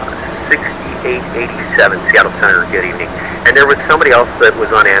 6887, Seattle Center, good evening. And there was somebody else that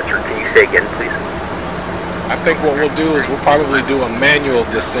was unanswered. Can you say again, please? I think what we'll do is we'll probably do a manual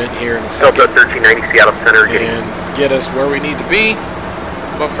descent here in a Delta second 1390, Seattle Center, good evening. and get us where we need to be.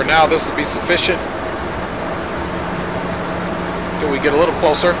 But for now, this will be sufficient until we get a little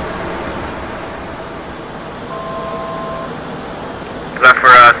closer. that for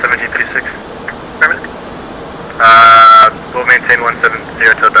 1756? Affirmative. We'll maintain 170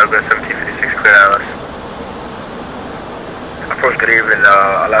 till Douglas, 1756, clear LS. Approach, good evening,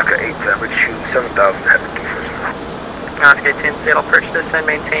 Alaska 810, reach you 7,000, heading 240. Alaska 18, Seattle, approach this and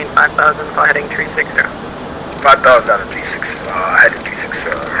maintain 5,000, fly heading 360. 5,000 down to 36, heading 36,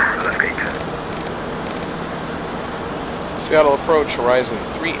 Alaska 810. Seattle approach, horizon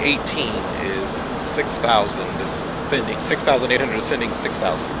 318 is 6,000, descending 6,800, descending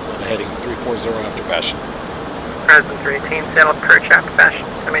 6,000. Heading 340 after fashion. Horizon 318, Seattle, approach after fashion,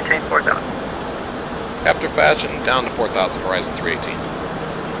 so maintain 4,000. After fashion, down to 4,000, horizon 318.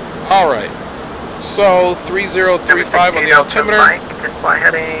 Alright, so 3035 on the altimeter. Mike, and fly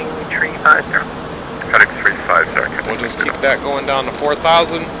heading 350. Heading 350. We'll just keep that going down to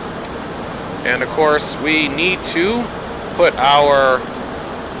 4,000. And of course, we need to put our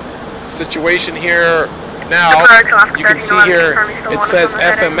situation here now. You can see here it says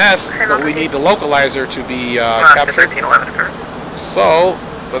FMS, but we need the localizer to be captured. So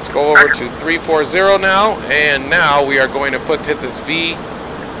let's go over to 340 now, and now we are going to hit this V.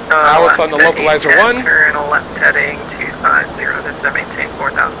 Now it's on the localizer 1. Turn left heading 250. This is maintain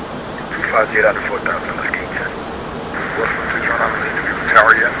 4,000. 250 down to 4,000, Alaska 810. What's the turn on the interview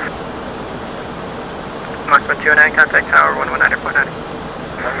tower yet? Mach 129, contact tower 119.9.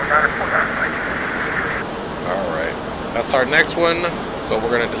 119.9. Alright, that's our next one, so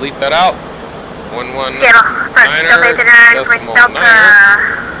we're going to delete that out. 119er, decimal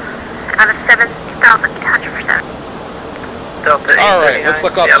 9er. Out of 7,000, 100%. Alright, let's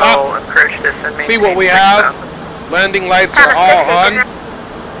look up top. See what we have. Landing lights are all on.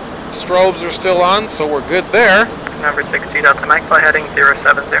 Strobes are still on, so we're good there. Number 60 Delta Mike, fly heading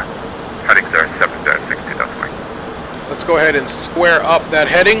 070. Heading 070, 60 Delta Mike. Let's go ahead and square up that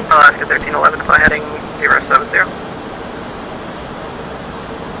heading. Alaska 1311, fly heading 070.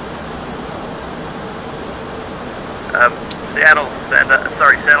 Seattle,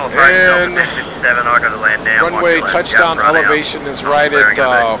 Seattle, and 57, I got to land down. runway touchdown elevation is right at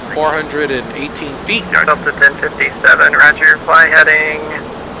 418 feet. Delta 1057, roger, fly heading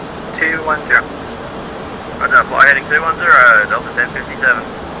 210. Roger, fly heading 210, Delta 1057.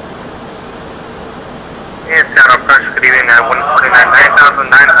 Yes, Seattle approach, good evening,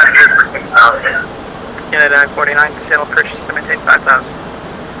 149, 9,900, 6,000. Unit 949, Seattle approach to maintain 5,000.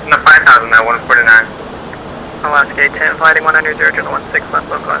 No, 5,000 now, 149. Alaska 10, fly heading 100, 0 to 16 left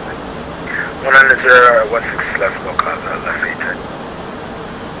localizer. 100, 16 left, localizer, Alaska 810.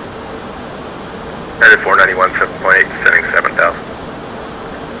 Headed 491, 7.8, descending 7,000.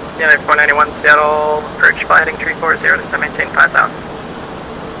 Unit 491, Seattle approach, fly heading 340 to maintain 5,000.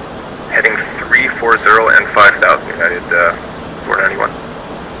 Heading 340 and 5,000, United 491.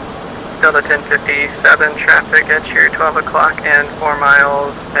 Delta 1057, traffic at your 12 o'clock and 4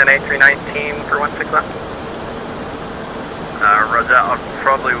 miles and A319 for 16 left. Roger, I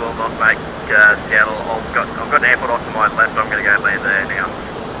probably will not make Seattle. I've got an airport off to my left, I'm going to go land there now.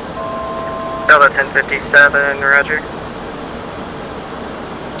 Delta 1057, roger.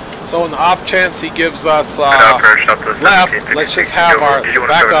 So in the off chance he gives us left, let's just have our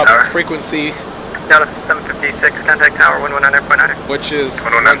backup frequency, Delta 756, contact tower 119.9. which is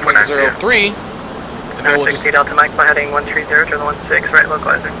 1103, and then we'll just 60 Delta Mike, fly heading 130 to the 16, right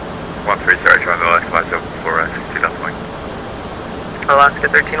localizer. 130, try the localizer for 60 Delta Mike. Alaska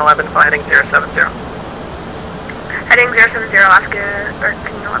 1311, fly heading 070. Heading 070, Alaska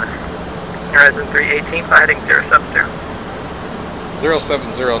 1311. Horizon 318, fly heading 070. 070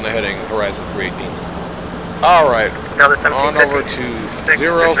 in the heading, horizon 318. Alright, Delta on 1750. over to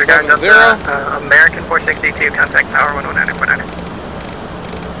 070. 070. American 462, contact tower 119.9.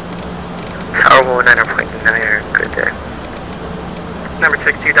 Tower 119.9, good day. Number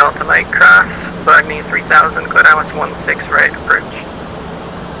 62 Delta Mike, cross, Bugny 3000, clear ILS 16 right, approach.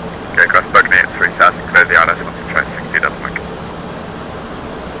 Okay, cross Bugny at 3000, clear the ILS 16 Delta Mike.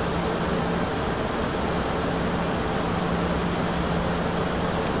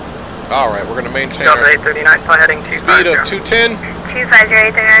 Alright, we're going to maintain Delta our 839, fly heading 250. speed of 210.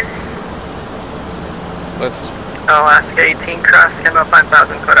 250, Let's, Alaska 18, cross, Canberra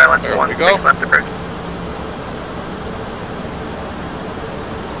 5000, clear ILS There we 16 go. left, approach.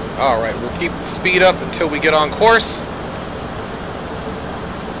 alright, we'll keep speed up until we get on course.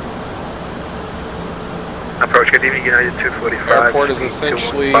 Approach, good evening, United 245. Airport is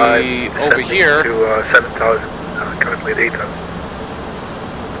essentially over here. To 7,000, currently at 8,000.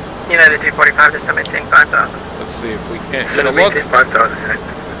 United 245 to maintain 5,000. Let's see if we can't get a look. 5,000,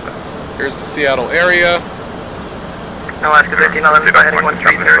 Here's the Seattle area. Alaska 1311, fly heading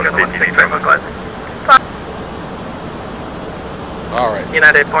 130 to the 16 right, localizer. Alright.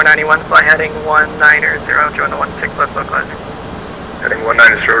 United 491, fly heading 190, join the 16 left localizer. Heading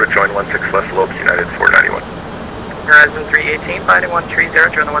 190 to join 16 left local, United 491. Horizon 318, fly heading 130,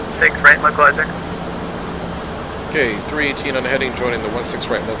 join the 16 right localizer. Okay, 318 on the heading, joining the 16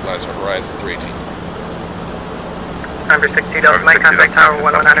 right localizer, Horizon 318. Number 60 Delta Mike, contact tower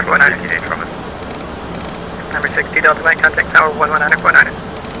 119 490. Number 60 Delta Mike, contact tower 119 490.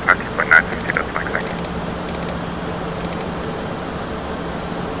 5.960 Delta Mike, thank you.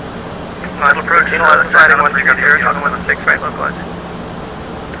 Model approach, sliding 130, join the 16 right localizer.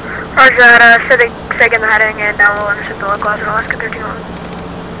 Roger that, second the heading and down low intercept the localizer, Alaska 1311.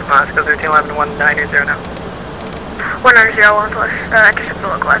 Alaska 1311, 190 now. 190 plus, intercept the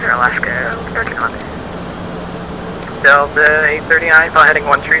localizer, Alaska 1311. Delta 839, fly heading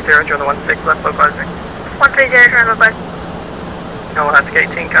 130, join the 16 left localizer. 130, join localizer. Alaska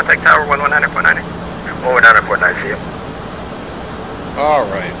 18, contact tower 119 490. 119 490, see you.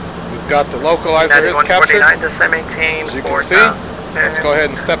 Alright. We've got the localizer is captured. Descend maintain As you can see. Let's go ahead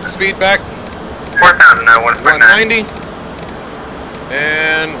and step the speed back. 4,000 now, 190.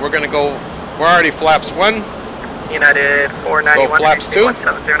 And we're going to go, we're already flaps 1. United 491. Let's go flaps 2.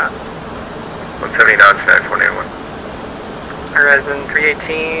 170 knots. 170 knots, United 491. Horizon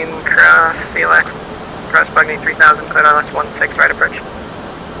 318, cross CLX, cross Bugny 3000, clear ILS 16 right approach.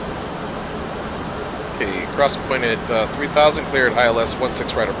 Okay, cross point at 3000, cleared ILS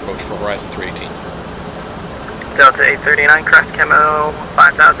 16 right approach for Horizon 318. Delta 839, cross Chemo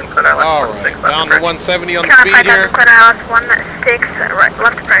 5000, clear ILS 16 Alright, left down to approach. 170 on the speed here. Clear ILS 16, right,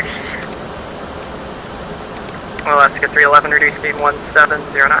 left approach. Alaska 311, reduce speed 170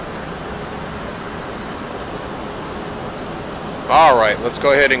 knots. Alright, let's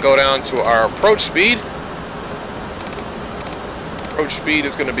go ahead and go down to our approach speed. Approach speed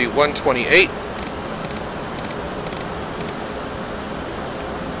is going to be 128.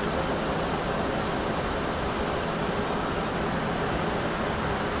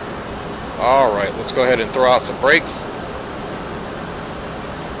 Alright, let's go ahead and throw out some brakes.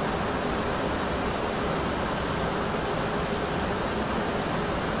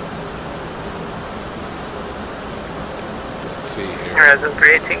 Let's see here. Horizon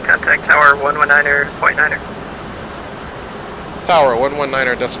 318, contact tower 119.9er. Tower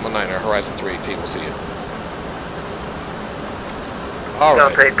 119.9er, Horizon 318, we'll see you.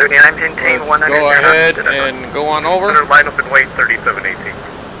 Alright, Delta 839, maintain let's 190. go ahead and go on over. Line up and wait, 3718.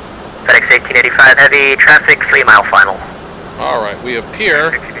 FedEx 1885, heavy traffic, 3 mile final. Alright, we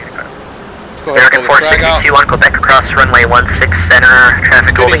appear. 1885. Let's go ahead and American pull this drag out. 462 on Quebec across runway 16 center,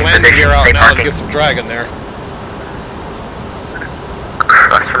 traffic holding Getting landing position, gear out stay now to parking. get some drag in there.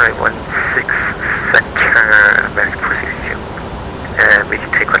 Cross runway 16 center, American 462. We can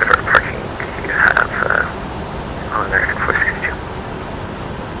take whatever parking you have on American 462.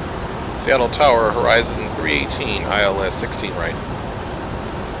 Seattle Tower, Horizon 318, ILS 16 right.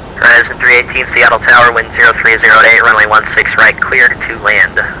 Horizon 318, Seattle Tower, wind 030 at 8, runway 16 right, cleared to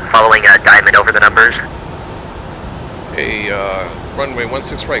land. Following diamond over the numbers. Runway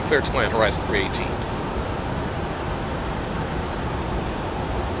 16 right, clear to land, Horizon 318.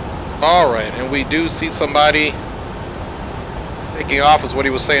 Alright, and we do see somebody taking off, is what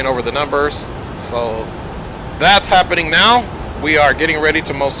he was saying over the numbers. So, that's happening now. We are getting ready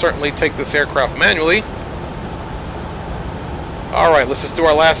to most certainly take this aircraft manually. Alright, let's just do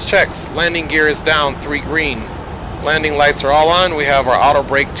our last checks. Landing gear is down, 3 green. Landing lights are all on. We have our auto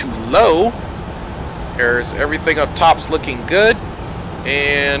brake to low. There's everything up top's looking good.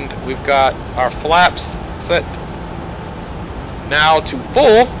 And we've got our flaps set now to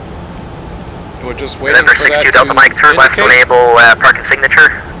full. We're just waiting November for that 62 to Delta Mike, turn left, indicate. enable parking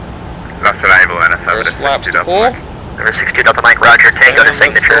signature. Left enable and a 7. There's flaps to full. Number 62 Delta Mike, roger, Tango to And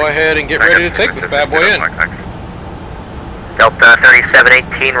let's signature. go ahead and get ready to take this bad boy in. Delta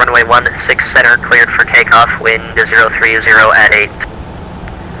 3718, runway 16 center, cleared for takeoff, wind 030 at 8.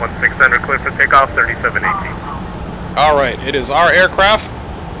 16 center, clear for takeoff, 3718. Alright, it is our aircraft.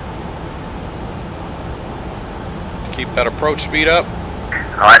 Let's keep that approach speed up.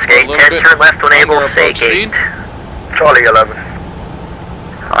 Alaska A little 810, bit turn left, enable, under stay approach gate. speed. Charlie 11.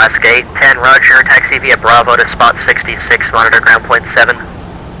 Alaska 810, roger, taxi via Bravo to spot 66, monitor ground point 7.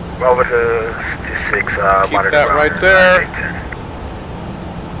 Over to 66, Keep monitor that ground. right there. 810.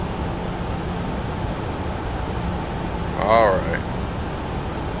 Alright.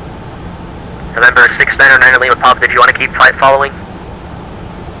 November 699, Lima Papa, did you want to keep flight following?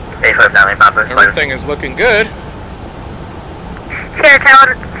 A5 Lima Papa, Everything is looking good.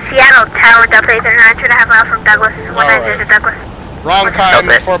 Seattle Tower, Delta 839, 2.5 miles from Douglas, 190 to Douglas. Wrong time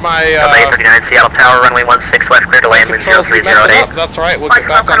for my Delta 839, Seattle Tower, runway 16 left, clear to land, wind controls to be messing 0308. up. That's alright, we'll get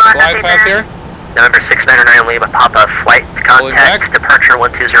back on the glide path here. November 699, Lima, Papa, flight contact, departure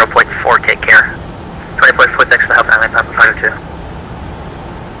 120.4, take care. 20 foot next to the Health Island, Papa 502.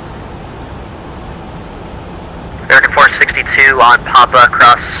 American 462 on Papa,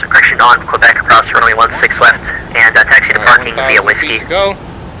 on Quebec, across runway 16 left, and taxi to parking via Whiskey. To go.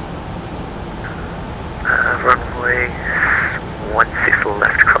 Runway 16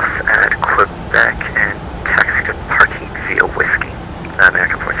 left, cross at Quebec, and taxi to parking via Whiskey.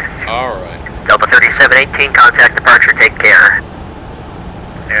 American 462. Alright. Delta 3718, contact departure, take care.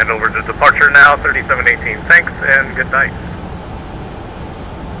 And over to departure now, 3718. Thanks and good night.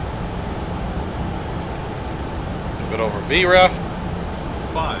 A bit over VREF.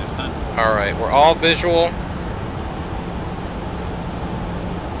 Alright, we're all visual.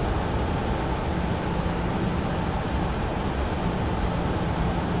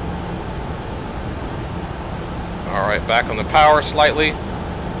 Alright, back on the power slightly.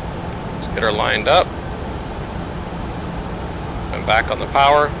 Let's get her lined up. And back on the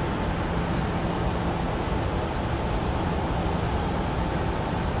power.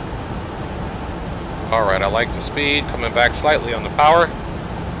 Alright, I like the speed. Coming back slightly on the power.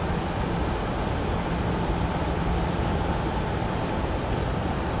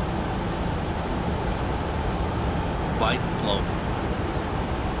 Flight low.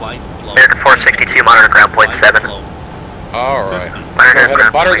 Flight low. American 462, monitor ground point 7. Alright. Monitor Go ahead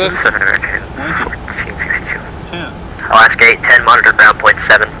and butter this. 7 American 1462. 10. Alaska 810, monitor ground point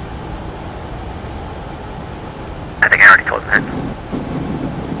 7. I think I already told him that.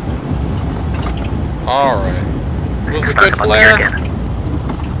 Alright. It was a good flare.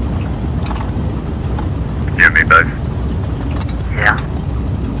 Give me both. Yeah.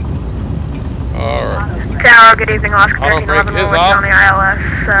 Alright. Tower, good evening, Alaska Auto brake 1311, is we're off. on the ILS,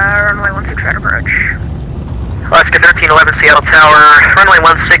 runway 16 right approach. Alaska 1311, Seattle Tower, runway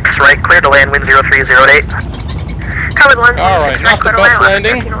 16 right, clear to land, wind 0308. Covered one. Alright, not the best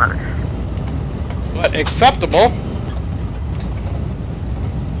landing, 1311. but acceptable.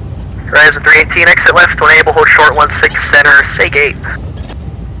 Horizon 318, exit left when able, hold short 16 center, say gate.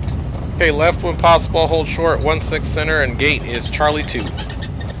 Okay, left when possible, hold short, 16 center, and gate is Charlie 2.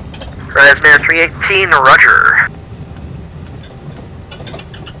 Horizon Air 318, roger.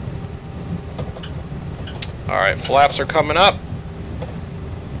 Alright, flaps are coming up.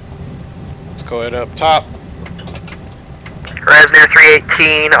 Let's go ahead up top. Horizon Air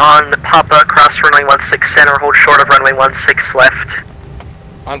 318 on Papa, cross runway 16 center, hold short of runway 16 left.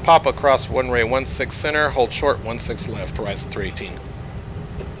 On Papa, cross runway 16 center, hold short 16 left, Horizon 318.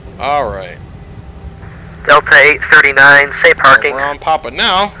 Alright. Delta 839, say parking. We're on Papa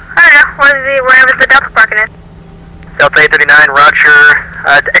now. Wherever the Delta parking is. Delta 839, roger.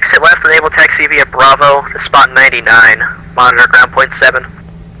 Exit left, enable taxi via Bravo to spot 99. Monitor ground point 7.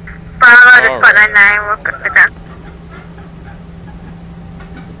 Bravo to spot 99, we're good to go.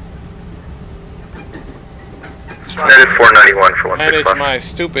 United 491 for 16 Manage left. my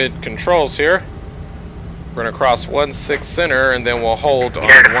stupid controls here. We're gonna cross 16 center and then we'll hold on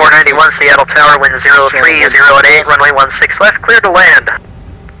United 491, Seattle Tower, wind 0308, runway 16 left, clear to land.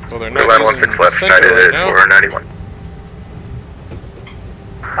 So they're Clear not land using 16 left, center United right now. 491.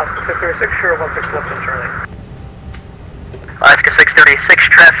 Alaska 636, sure, 16 left in Charlie. Alaska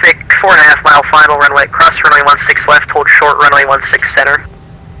 636, traffic, 4.5 mile final, runway, cross runway 16 left, hold short runway 16 center.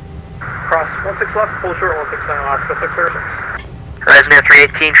 Cross 16 left, hold short 16 center, Alaska 636. Horizon Air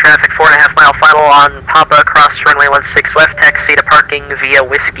 318, traffic, 4.5 mile final on Papa, cross runway 16 left, taxi to parking via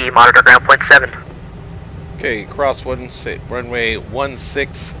Whiskey, monitor ground point 7. Okay, cross runway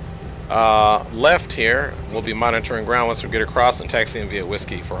 16 left here. We'll be monitoring ground once we get across and taxiing via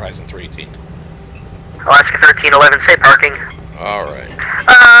Whiskey for Horizon 318. Alaska 1311, say parking. Alright.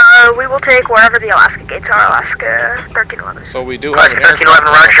 We will take wherever the Alaska gates are, Alaska 1311. So we do have Alaska an 1311,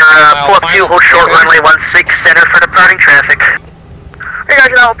 roger, pull up 2, hold short runway 16 center for departing traffic.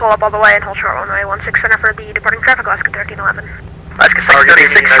 Roger, that will pull up all the way and hold short runway 16 center for the departing traffic, Alaska 1311. Alaska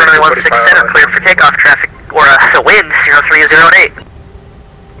 636, runway 16 center, clear for takeoff traffic, or wind 0308.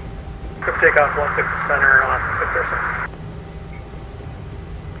 Quick takeoff 16 center, Alaska 636.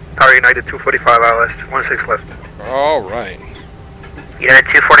 Tower United 245 ILS, 16 left. Alright. United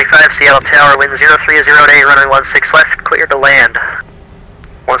 245, Seattle Tower, wind 0308, runway 16 left, clear to land.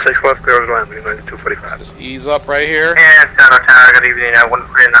 16 left, clear to land, United 245. Just ease up right here. And Seattle Tower, good evening. I want to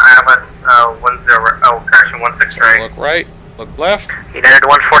put in the ILS, correction 16 right. Look right, look left. United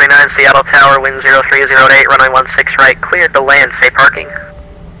 149, Seattle Tower, wind 0308, runway 16 right, cleared to land, say parking.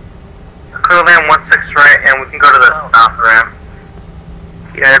 Clear land 16 right, and we can go to the south ramp.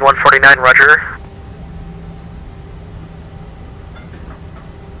 United 149, roger.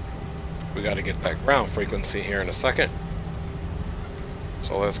 We got to get that ground frequency here in a second.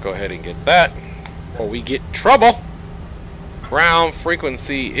 So let's go ahead and get that before we get in trouble. Ground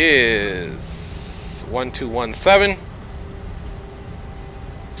frequency is 1217.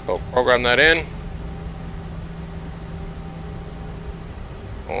 Let's go program that in.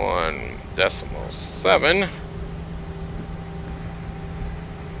 1.7.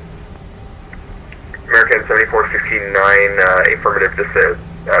 American 7469, affirmative, just you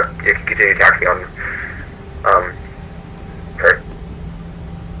can continue taxi on, sorry.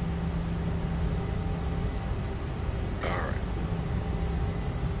 Alright.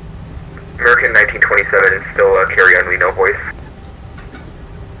 American 1927 is still carry on, we know voice.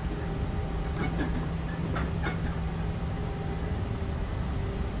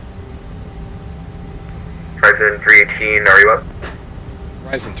 Horizon 318, are you up?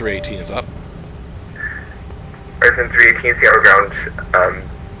 Horizon 318 is up. Horizon 318, Seattle ground,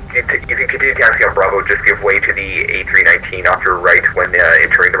 you can continue taxi on Bravo, just give way to the A319 off your right when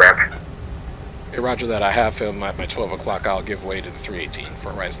entering the ramp. Hey, roger that. I have him at my 12 o'clock. I'll give way to the 318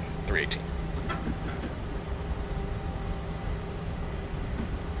 for Horizon 318.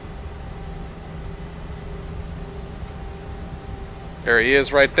 There he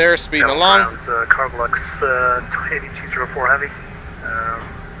is right there, speeding along. Carblux 8204 Heavy.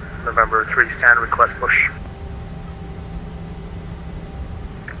 November 3 stand, request push.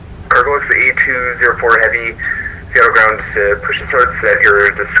 Carblux 8204 Heavy, Seattle ground, push and starts at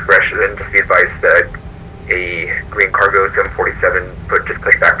your discretion, and just be advised that a green cargo 747 just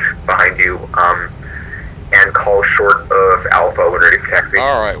click back behind you, and call short of Alpha when ready for taxi.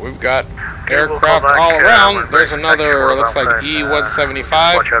 Alright, we've got aircraft all around. There's another, looks like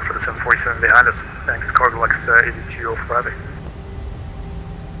E175. Watch out for the 747 behind us. Thanks, Carblux 8204 Heavy.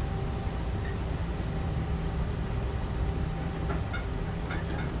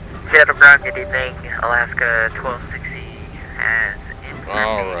 Seattle ground, good evening. Alaska 1260 has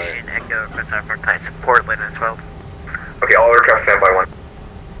information. Echo for Southern Tides in Portland as well. Okay, all aircraft stand by one.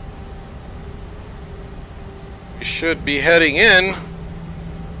 We should be heading in.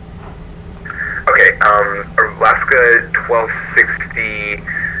 Okay, Alaska 1260.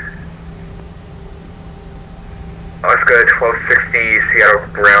 Alaska 1260, Seattle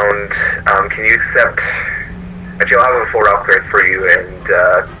ground. Can you accept? Actually, I'll have a full route clearance for you and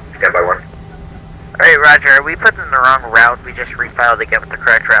stand by one. Alright, roger. We put in the wrong route. We just refiled to get with the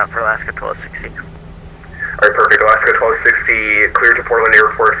correct route for Alaska 1260. Alright, perfect. Alaska 1260, clear to Portland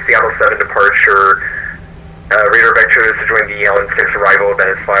Airport, Seattle 7 departure. Radar vectors to join the Allen 6 arrival, then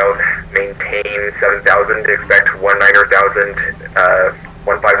is filed. Maintain 7,000, expect 19,000, 15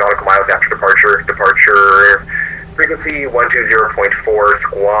 nautical miles after departure. Departure frequency 120.4,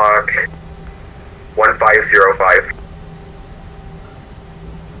 squawk 1505.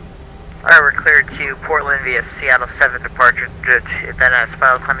 Alright, we're cleared to Portland via Seattle 7 departure. Then as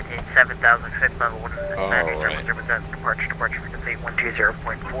filed, climbing 7,000 feet level 1 Alright. departure frequency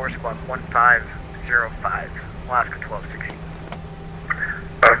 120.4, squawk 1505. Alaska 1260.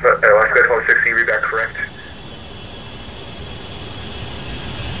 Alaska 1260, read back correct.